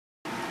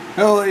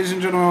Hello ladies and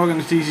gentlemen,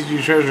 welcome to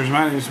TCG Treasures.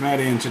 My name is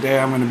Maddie and today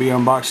I'm going to be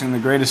unboxing the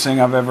greatest thing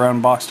I've ever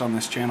unboxed on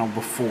this channel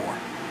before.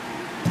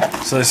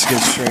 So let's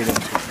get straight into it.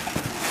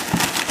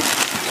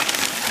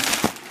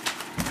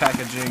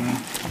 Packaging.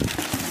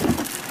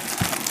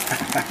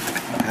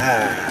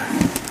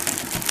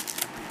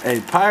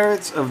 A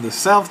Pirates of the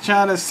South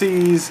China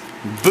Seas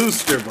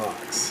booster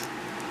box.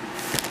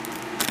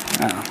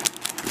 Now,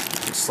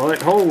 there's a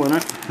slight hole in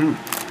it.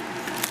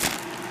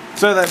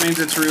 So that means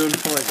it's ruined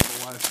collectible-wise.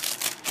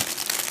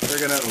 We're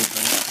going to open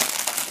it.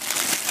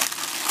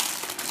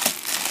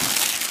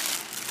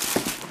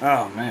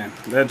 Oh man,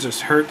 that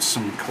just hurts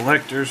some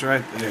collectors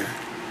right there.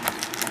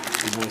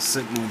 People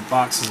sitting with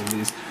boxes of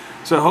these.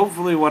 So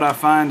hopefully what I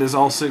find is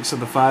all six of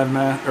the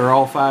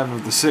all five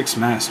of the six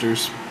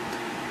masters.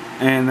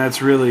 And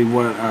that's really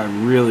what I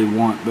really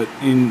want. But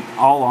in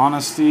all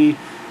honesty,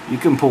 you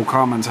can pull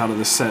commons out of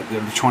this set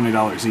that are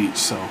 $20 each.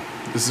 So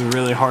this is a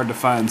really hard to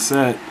find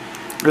set.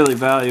 Really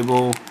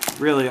valuable,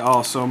 really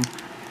awesome.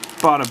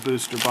 Bought a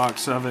booster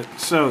box of it.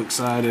 So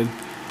excited.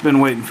 Been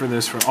waiting for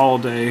this for all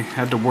day.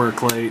 Had to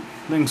work late.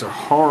 Things are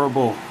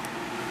horrible.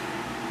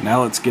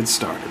 Now let's get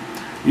started.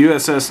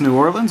 USS New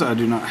Orleans, I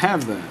do not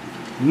have that.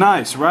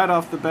 Nice, right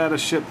off the bat a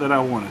ship that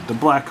I wanted, the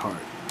Blackheart.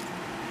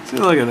 See,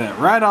 look at that.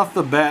 Right off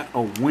the bat,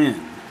 a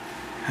win.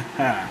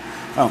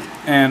 Oh,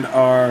 and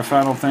our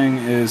final thing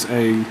is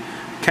a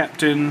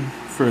captain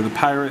for the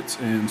Pirates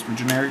and some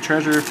generic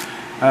treasure.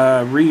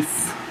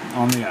 Reef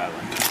on the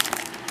island.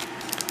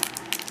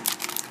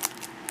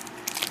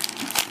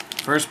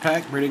 First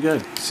pack, pretty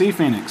good. Sea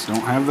Phoenix,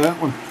 don't have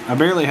that one. I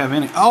barely have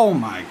any. Oh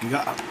my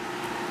god.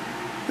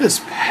 This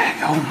pack,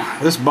 oh my.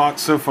 This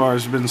box so far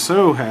has been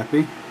so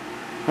happy.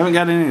 Haven't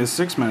got any of the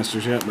Six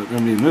Masters yet, but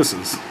I mean, this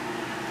is.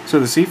 So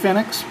the Sea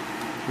Phoenix,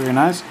 very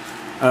nice.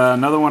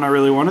 Another one I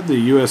really wanted,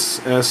 the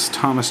USS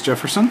Thomas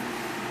Jefferson.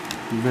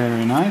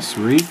 Very nice.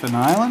 Reef and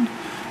Island.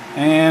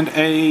 And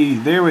a,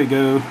 there we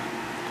go,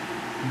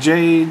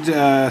 Jade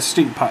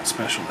Stink Pot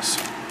Specialist.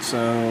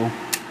 So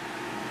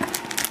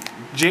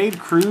Jade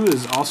Crew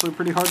is also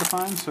pretty hard to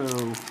find,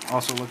 so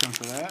also looking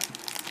for that.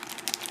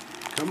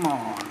 Come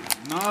on,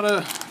 not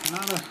a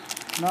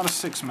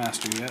Six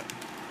Master yet.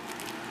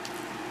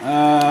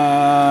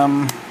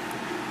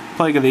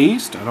 Plague of the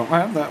East, I don't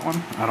have that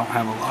one. I don't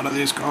have a lot of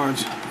these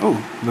cards.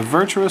 Oh, the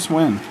Virtuous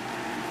Wind.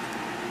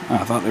 Oh,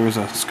 I thought there was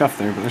a scuff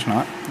there, but there's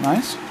not.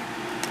 Nice.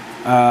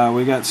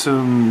 We got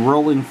some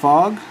Rolling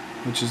Fog,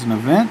 which is an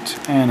event,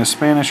 and a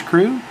Spanish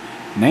crew,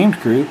 named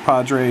crew,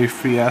 Padre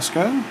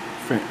Fiasco,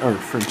 or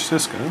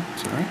Francisco,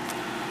 sorry.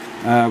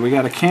 We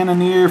got a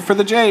Cannoneer for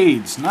the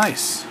Jades,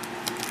 nice.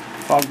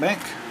 Fog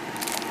Bank.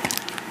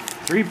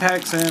 3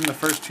 packs in, the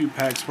first 2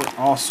 packs were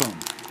awesome.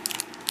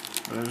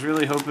 But I was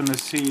really hoping to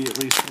see at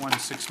least one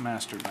Six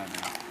Master by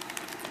now.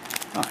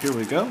 Oh, here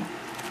we go.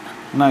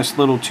 Nice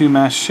little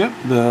 2-mast ship,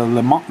 the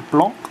Le Mont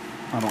Blanc.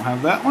 I don't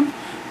have that one.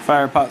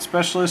 Firepot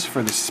Specialist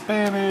for the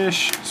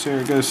Spanish,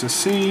 Saragossa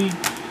Sea.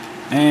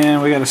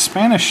 And we got a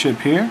Spanish ship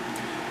here.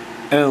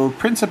 El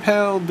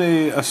Principal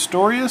de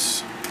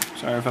Asturias.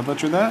 Sorry if I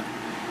butchered that.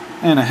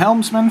 And a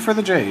Helmsman for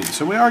the Jade.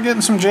 So we are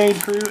getting some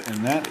Jade Crew,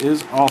 and that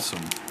is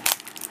awesome.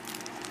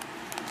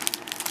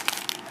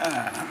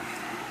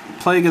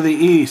 Plague of the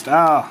East.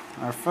 Ah,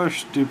 our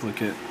first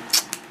duplicate.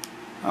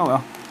 Oh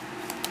well.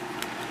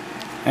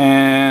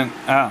 And,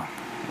 wow,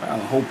 the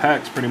whole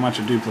pack's pretty much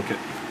a duplicate.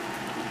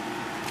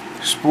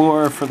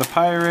 Explorer for the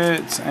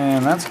Pirates,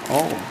 and that's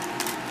all.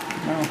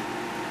 No.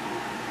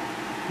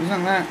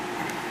 Isn't that?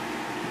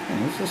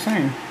 Yeah, it's the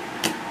same.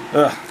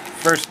 Ugh,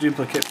 first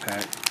duplicate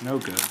pack. No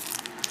good.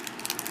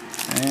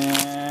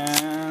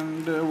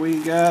 And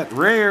we got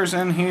rares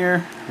in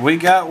here. We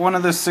got one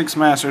of the Six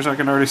Masters. I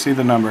can already see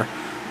the number.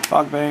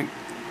 Fog Bank.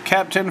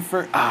 Captain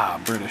for...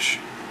 British.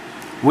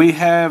 We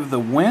have the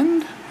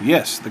Wind.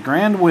 Yes, the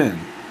Grand Wind.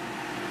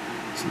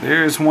 So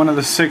there's one of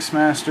the Six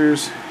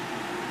Masters.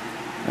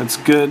 That's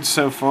good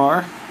so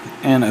far.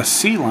 And a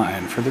Sea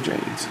Lion for the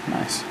Jades.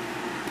 Nice.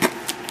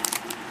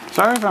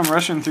 Sorry if I'm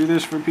rushing through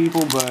this for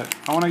people, but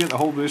I want to get the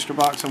whole booster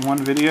box in one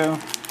video.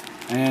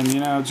 And,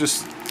 you know,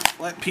 just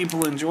let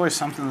people enjoy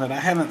something that I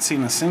haven't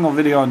seen a single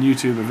video on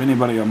YouTube of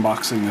anybody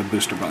unboxing a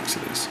booster box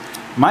of this.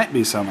 Might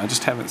be some, I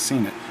just haven't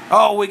seen it.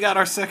 Oh, we got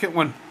our second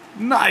one.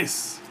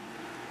 Nice!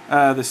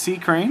 The Sea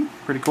Crane.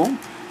 Pretty cool.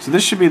 So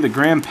this should be the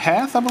Grand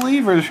Path, I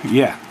believe? Or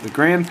yeah, the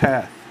Grand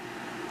Path.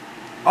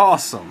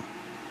 Awesome.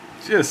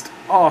 Just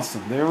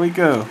awesome. There we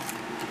go.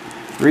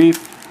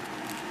 Reef.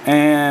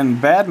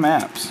 And Bad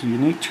Maps.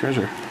 Unique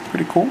treasure.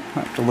 Pretty cool.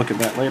 I have to look at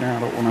that later. I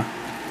don't want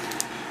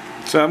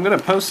to. So I'm going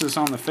to post this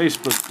on the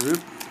Facebook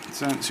group.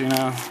 Since, you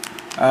know,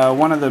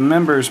 one of the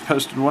members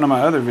posted one of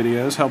my other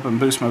videos helping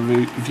boost my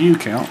view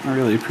count. I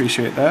really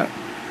appreciate that.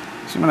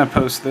 So I'm going to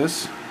post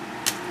this.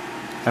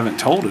 Haven't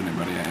told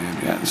anybody I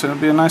am yet, so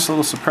it'll be a nice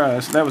little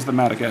surprise. That was the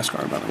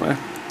Madagascar, by the way.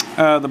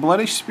 The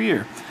Bloody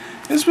Spear.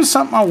 This was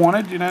something I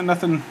wanted, you know,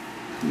 nothing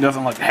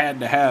like had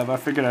to have. I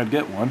figured I'd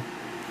get one.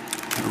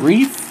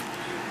 Reef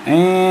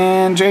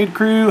and Jade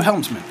Crew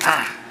Helmsman.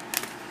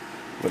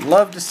 Would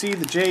love to see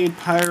the Jade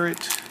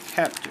Pirate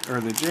Captain, or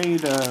the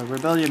Jade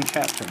Rebellion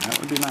Captain. That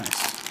would be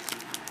nice.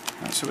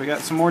 So we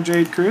got some more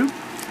Jade crew.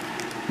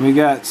 We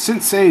got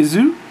Sensei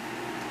Zu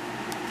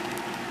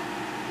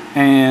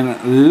and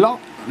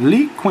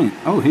Li Quint.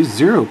 Oh, he's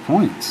 0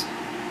 points.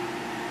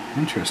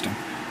 Interesting.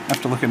 I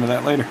have to look into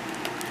that later.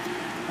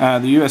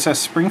 The USS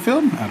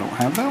Springfield. I don't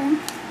have that one.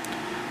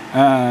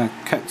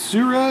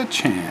 Katsura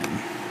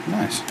Chan.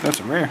 Nice. That's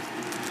a rare.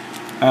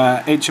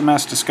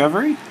 HMS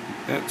Discovery.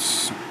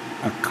 That's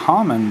a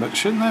common, but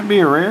shouldn't that be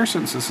a rare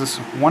since this is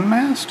one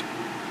mast?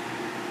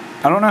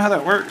 I don't know how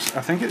that works.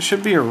 I think it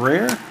should be a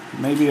rare.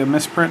 Maybe a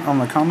misprint on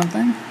the common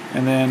thing.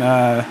 And then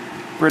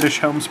British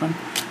Helmsman.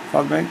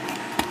 Fogbank.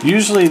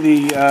 Usually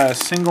the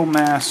single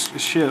mast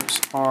ships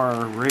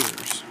are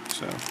rares.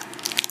 So,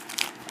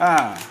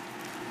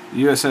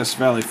 USS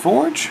Valley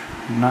Forge.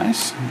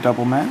 Nice.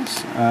 Double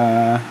mast.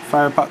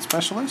 Firepot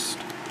Specialist.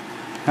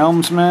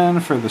 Helmsman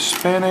for the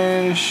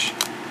Spanish.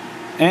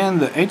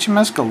 And the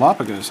HMS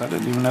Galapagos. I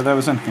didn't even know that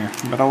was in here,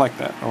 but I like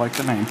that. I like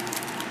the name.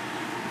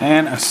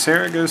 And a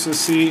Saragossa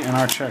Sea in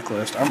our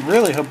checklist. I'm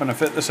really hoping to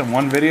fit this in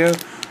one video,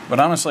 but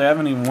honestly I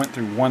haven't even went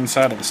through one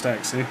side of the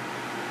stack, see?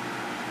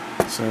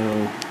 So,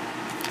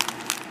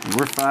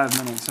 we're 5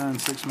 minutes in,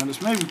 6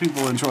 minutes. Maybe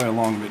people enjoy a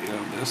long video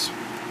of this.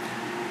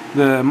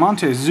 The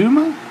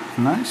Montezuma,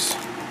 nice.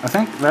 I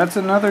think that's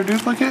another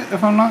duplicate,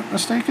 if I'm not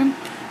mistaken.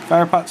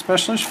 Firepot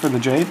Specialist for the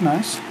Jade,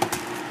 nice.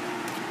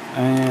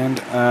 And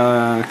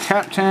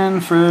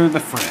Captain for the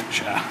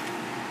French.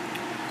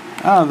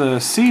 The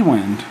Sea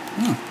Wind.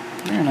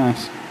 Very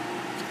nice.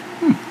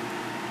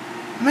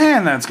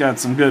 Man, that's got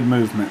some good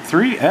movement.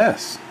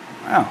 3S.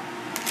 Wow.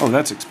 Oh,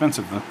 that's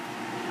expensive though.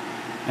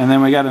 And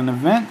then we got an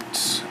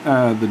event,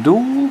 the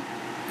Duel,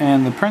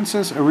 and the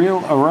Princess Ariel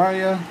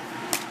Araya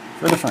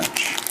for the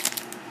French.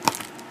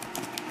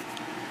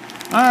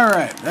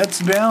 Alright, that's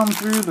down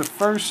through the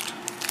first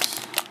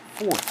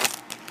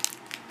fourth.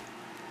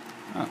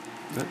 Oh,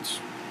 that's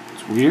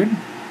weird.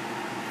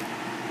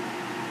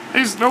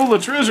 They stole the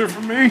treasure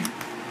from me.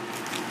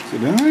 Is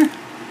it in there?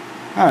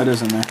 Oh, it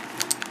is in there.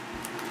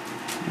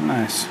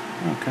 Nice.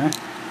 Okay.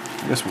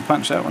 I guess we'll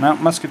punch that one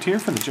out. Musketeer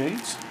for the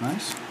Jades.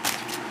 Nice.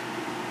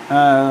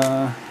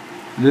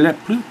 Le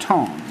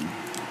Pluton.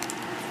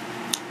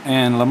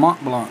 And Le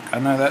Mont Blanc. I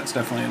know that's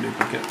definitely a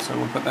duplicate, so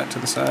we'll put that to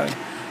the side.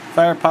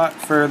 Firepot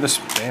for the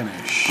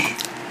Spanish.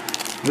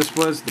 This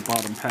was the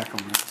bottom pack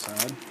on that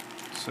side.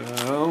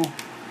 So,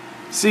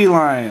 Sea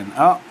Lion.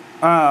 Oh,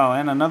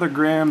 and another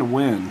Grand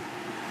Wind.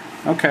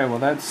 Okay, well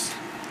that's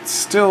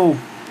still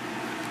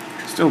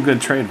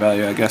good trade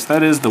value, I guess.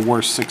 That is the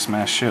worst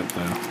 6-mast ship,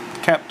 though.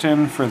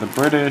 Captain for the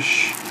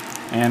British,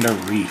 and a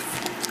Reef.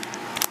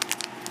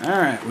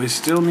 Alright, we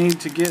still need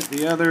to get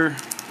the other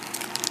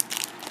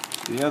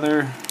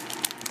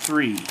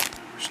 3.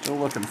 We're still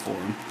looking for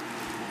them.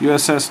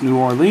 USS New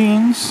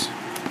Orleans,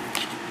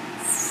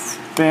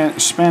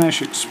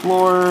 Spanish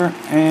Explorer,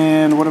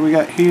 and what do we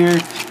got here?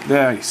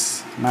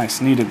 Nice,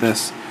 needed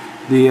this.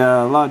 The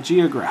La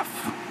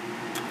Geographe.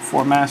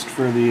 4-mast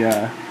for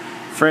the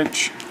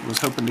French. Was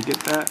hoping to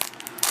get that.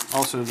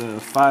 Also the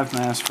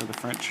 5-mast for the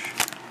French.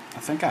 I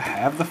think I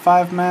have the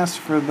 5-mast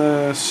for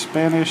the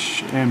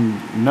Spanish, and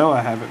no,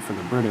 I have it for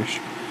the British.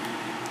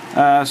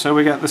 So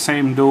we got the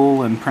same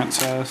Duel and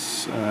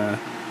Princess,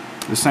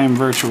 the same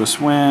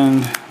Virtuous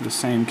Wind, the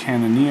same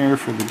Cannoneer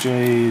for the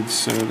Jades.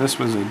 So this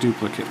was a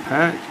duplicate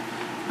pack.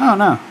 Oh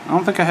no, I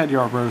don't think I had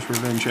Yarbrough's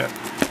Revenge yet.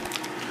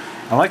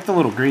 I like the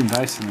little green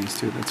dice in these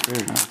too. That's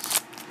very nice.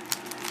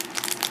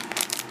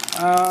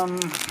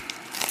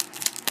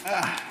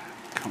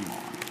 Come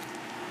on.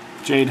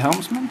 Jade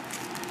Helmsman.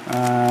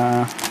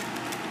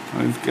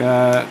 We've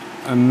got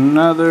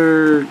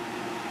another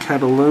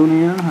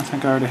Catalonia. I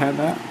think I already had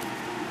that.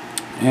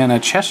 And a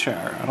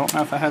Cheshire. I don't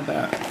know if I had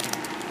that.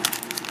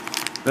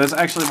 That's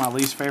actually my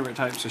least favorite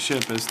types of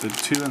ship is the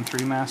 2 and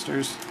 3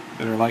 masters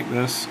that are like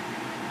this.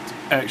 It's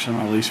actually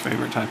my least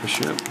favorite type of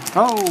ship.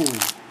 Oh!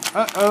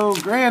 Uh-oh!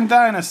 Grand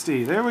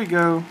Dynasty! There we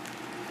go.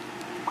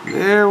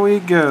 There we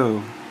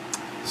go.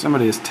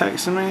 Somebody is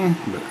texting me,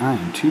 but I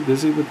am too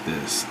busy with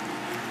this.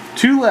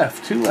 2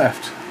 left, 2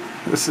 left.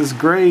 This is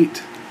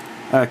great.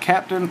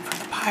 Captain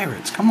for the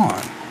Pirates, come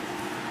on.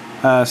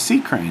 Sea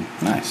Crane,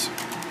 nice.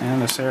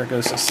 And a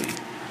Saragossa Sea.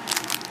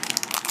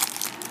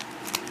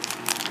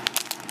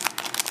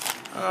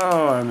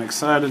 Oh, I'm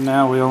excited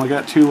now. We only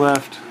got 2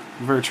 left.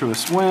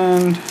 Virtuous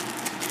Wind.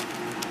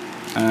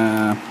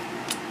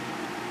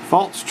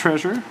 False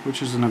Treasure,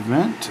 which is an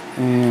event.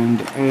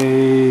 And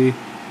a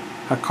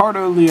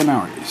Ricardo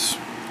Leonares.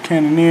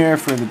 Cannoneer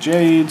for the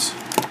Jades.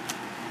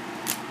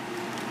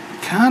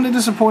 Kind of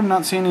disappointed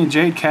not seeing any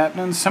Jade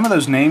captains. Some of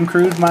those name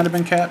crews might have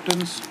been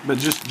captains, but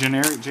just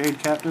generic Jade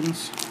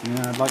captains.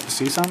 Yeah, I'd like to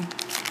see some.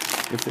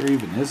 If there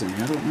even is any,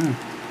 I don't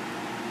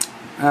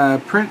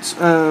know. Prince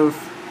of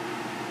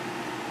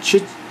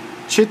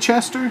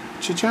Chichester,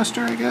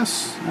 I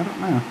guess? I don't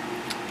know.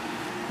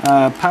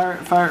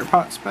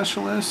 Firepot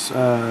Specialist,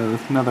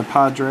 another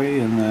Padre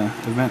in the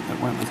event that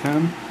went with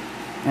him.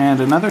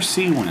 And another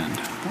Sea Wind.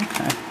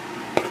 Okay.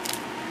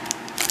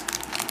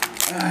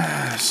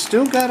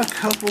 Still got a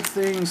couple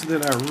things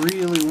that I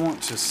really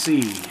want to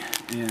see.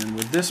 And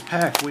with this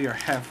pack, we are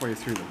halfway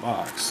through the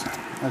box.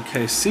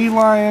 Okay, Sea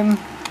Lion.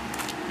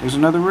 There's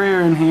another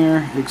rare in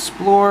here.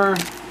 Explorer.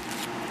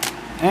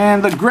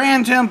 And the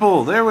Grand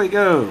Temple. There we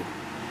go.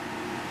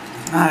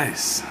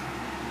 Nice.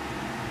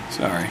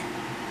 Sorry.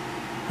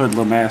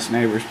 Hoodlum ass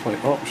neighbors play.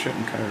 Oh,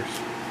 shouldn't curse.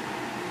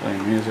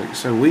 Playing music.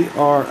 So we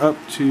are up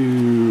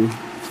to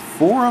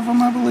 4 of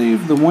them, I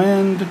believe. The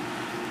Wind,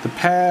 the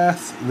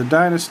Path, the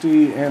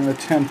Dynasty, and the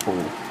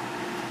Temple.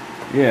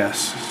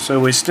 Yes. So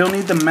we still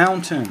need the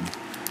Mountain,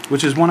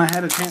 which is one I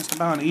had a chance to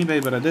buy on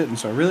eBay, but I didn't.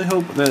 So I really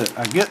hope that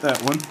I get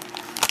that one.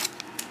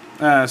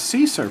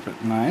 Sea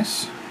Serpent.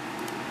 Nice.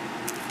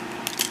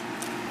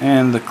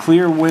 And the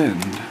Clear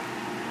Wind.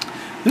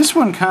 This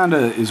one kind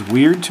of is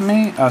weird to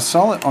me. I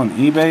saw it on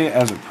eBay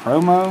as a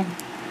promo,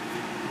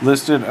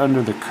 listed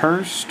under the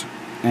Cursed,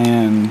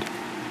 and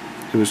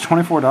it was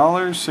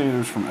 $24, saying it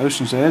was from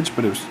Ocean's Edge,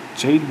 but it was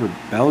Jade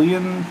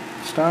Rebellion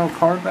style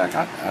card back.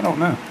 I don't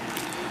know.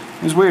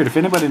 It's weird. If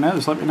anybody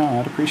knows, let me know.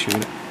 I'd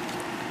appreciate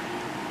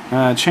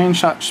it. Chain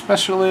Shot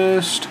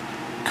Specialist,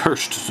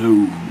 Cursed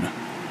Zone,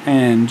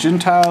 and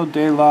Gentile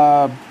de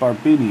la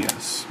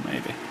Barbinias,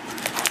 maybe.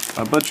 If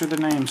I butcher the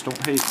names,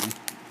 don't hate me.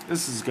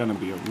 This is going to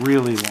be a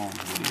really long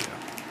video.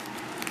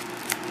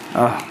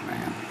 Oh,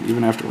 man.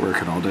 Even after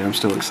working all day, I'm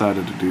still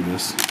excited to do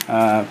this.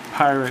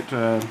 Pirate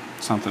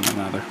something or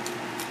another.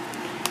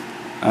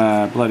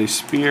 Bloody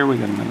Spear, we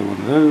got another one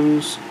of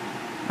those.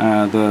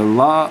 The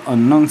La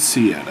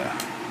Annunciata,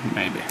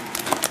 maybe.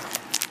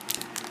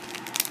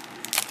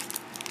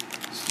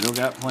 Still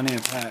got plenty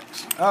of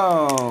packs.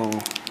 Oh,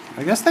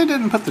 I guess they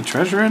didn't put the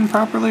treasure in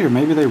properly, or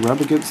maybe they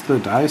rub against the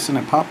dice and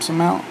it pops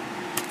them out.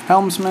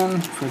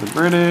 Helmsman for the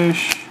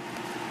British.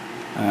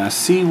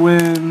 Sea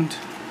Wind,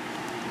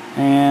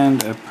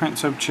 and a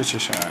Prince of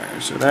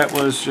Cheshire. So that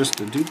was just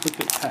a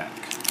duplicate pack.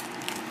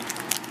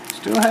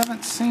 Still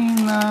haven't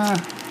seen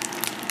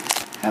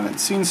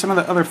some of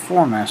the other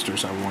 4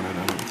 masters I wanted,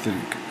 I don't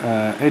think.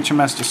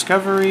 HMS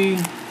Discovery,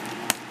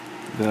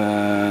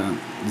 the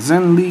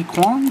Zhen Li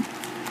Quan,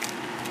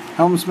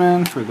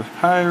 Helmsman for the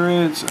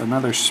Pirates,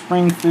 another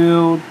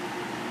Springfield.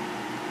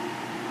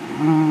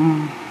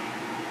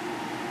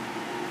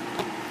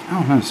 I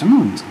don't know, some of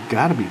them's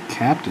gotta be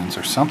captains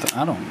or something.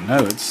 I don't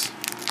know. It's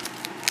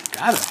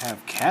gotta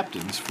have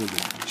captains for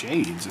the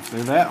Jades if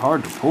they're that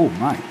hard to pull.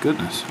 My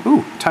goodness.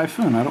 Ooh,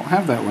 Typhoon. I don't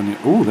have that one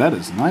yet. Ooh, that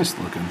is nice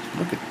looking.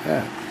 Look at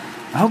that.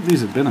 I hope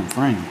these have been in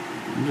frame.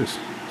 I'm just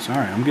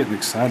sorry. I'm getting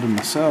excited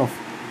myself.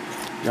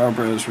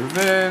 Yarbrough's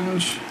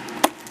Revenge.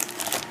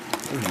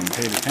 I haven't even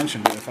paid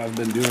attention to if I've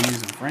been doing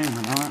these in frame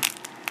or not.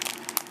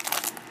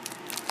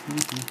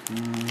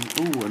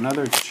 Ooh,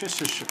 another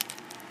Cheshire.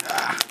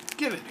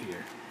 Give it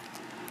here.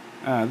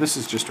 This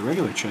is just a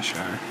regular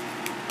Cheshire.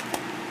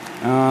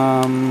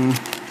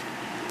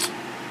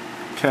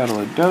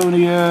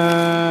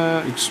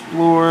 Caledonia,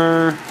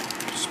 Explorer,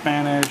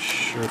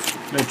 Spanish, or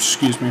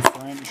excuse me,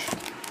 French.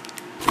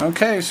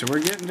 Okay, so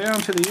we're getting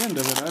down to the end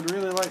of it. I'd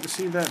really like to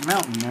see that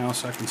mountain now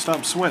so I can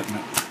stop sweating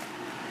it.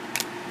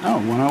 Oh,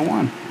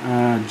 101.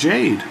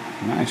 Jade.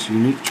 Nice,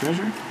 unique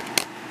treasure.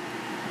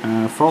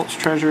 False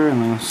treasure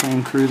and the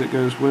same crew that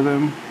goes with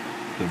him.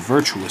 The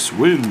Virtuous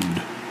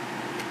Wind.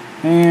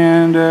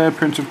 And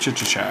Prince of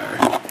Cheshire.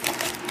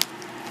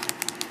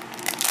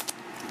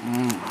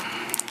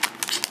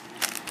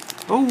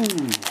 Oh,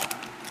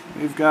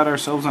 we've got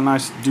ourselves a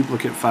nice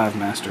duplicate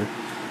 5-master.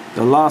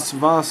 The Las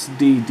Vas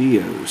de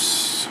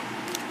Dios.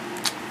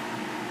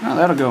 Now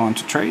that'll go on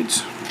to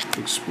trades.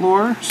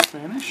 Explorer,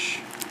 Spanish.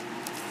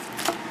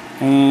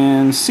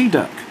 And Sea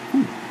Duck.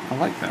 Ooh, I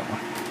like that one.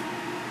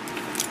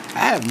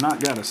 I have not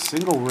got a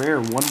single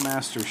rare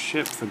 1-master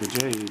ship for the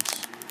Jades.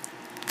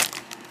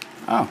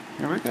 Oh,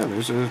 here we go.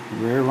 There's a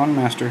rare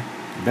 1-master.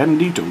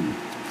 Bandito.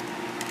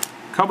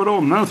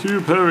 Commodore Matthew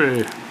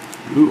Perry.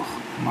 Ooh,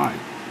 my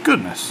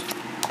goodness.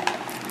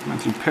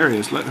 Matthew Perry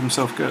has let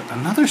himself go.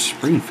 Another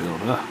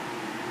Springfield.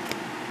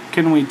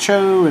 Kenway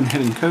Cho and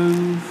Hidden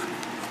Cove.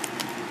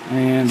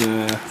 And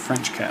a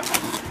French cap.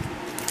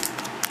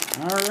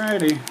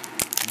 Alrighty.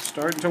 I'm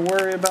starting to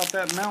worry about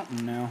that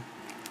mountain now.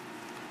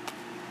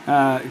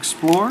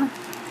 Explorer.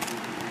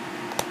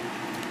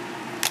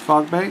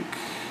 Fogbank.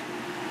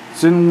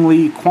 Zhen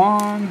Li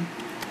Quan,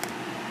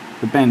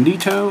 the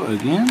Bandito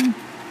again,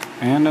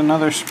 and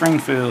another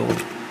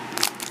Springfield.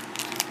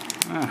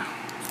 Got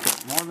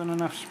more than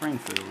enough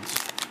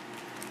Springfields.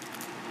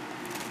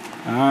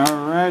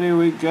 Alrighty,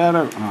 we got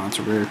a... Oh, it's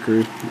a rare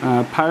crew.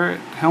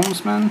 Pirate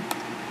Helmsman,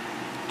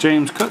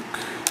 James Cook,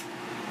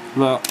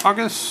 La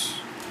August,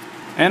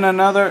 and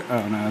another...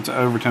 Oh, no, it's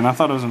Overton. I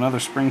thought it was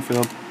another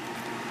Springfield.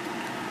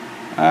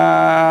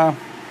 I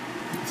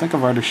think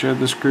I've already shared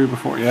this crew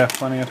before. Yeah,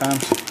 plenty of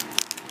times.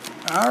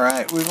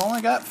 Alright, we've only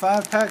got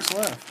 5 packs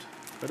left,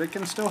 but it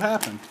can still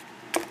happen.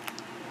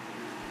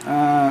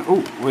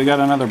 Oh, we got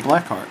another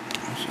Blackheart,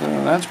 so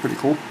that's pretty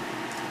cool.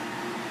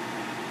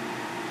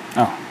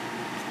 Oh,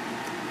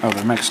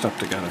 they're mixed up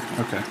together.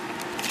 Okay,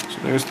 so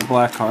there's the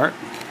Blackheart.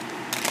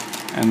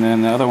 And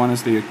then the other one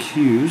is the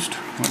Accused,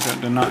 which I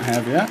did not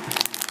have yet.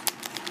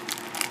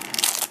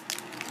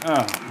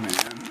 Oh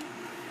man,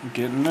 I'm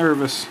getting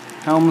nervous.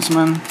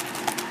 Helmsman,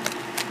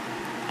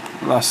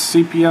 La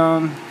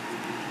Scipion,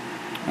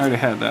 I already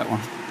had that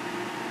one.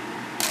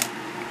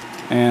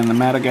 And the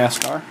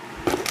Madagascar.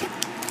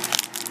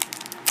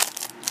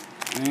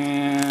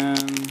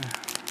 And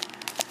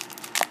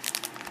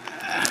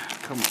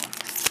come on.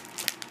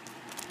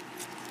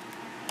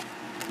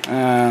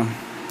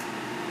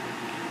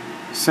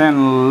 San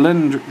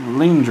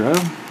Lindra,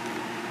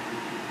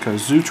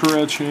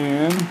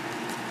 Kazutra-chan,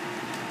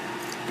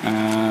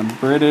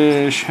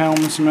 British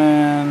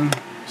Helmsman,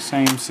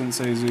 same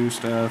Sensei Zoo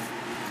stuff,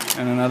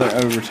 and another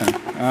Overton.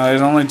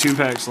 There's only 2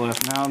 packs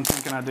left. Now I'm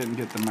thinking I didn't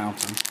get the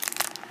Mountain.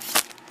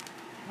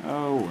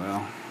 Oh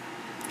well.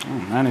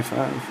 Oh,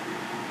 95.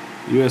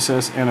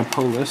 USS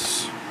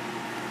Annapolis.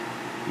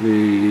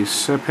 The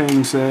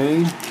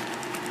Sepangse.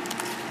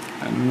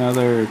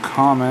 Another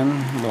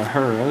common,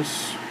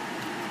 Lahuras.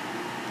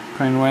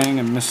 Wang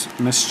and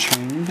Miss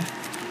Chained.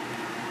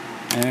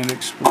 And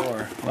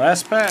Explorer.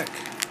 Last pack.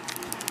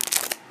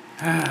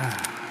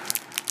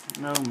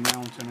 No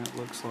Mountain, it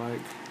looks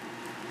like.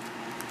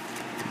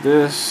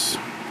 This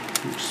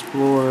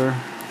Explorer.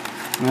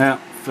 Yeah,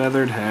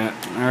 Feathered Hat.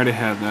 I already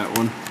had that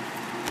one.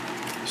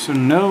 So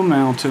no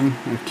Mountain.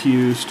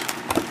 Accused.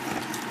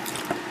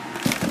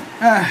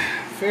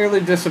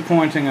 Fairly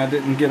disappointing I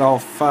didn't get all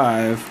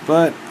 5,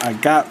 but I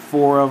got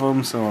 4 of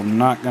them, so I'm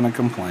not going to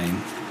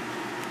complain.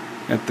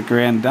 Got the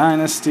Grand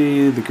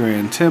Dynasty, the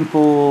Grand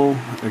Temple.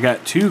 I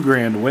got 2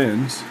 Grand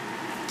Winds,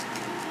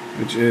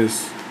 which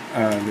is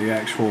the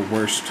actual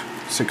worst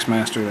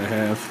 6-master they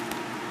have.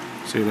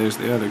 See, there's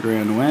the other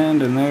Grand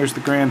Wind, and there's the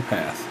Grand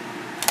Path.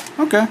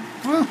 Okay,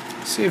 well,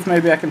 see if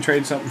maybe I can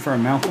trade something for a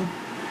Mountain.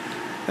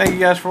 Thank you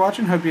guys for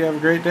watching. Hope you have a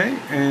great day,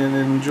 and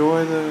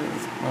enjoy the...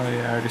 Well,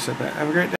 yeah, I already said that. Have a great day.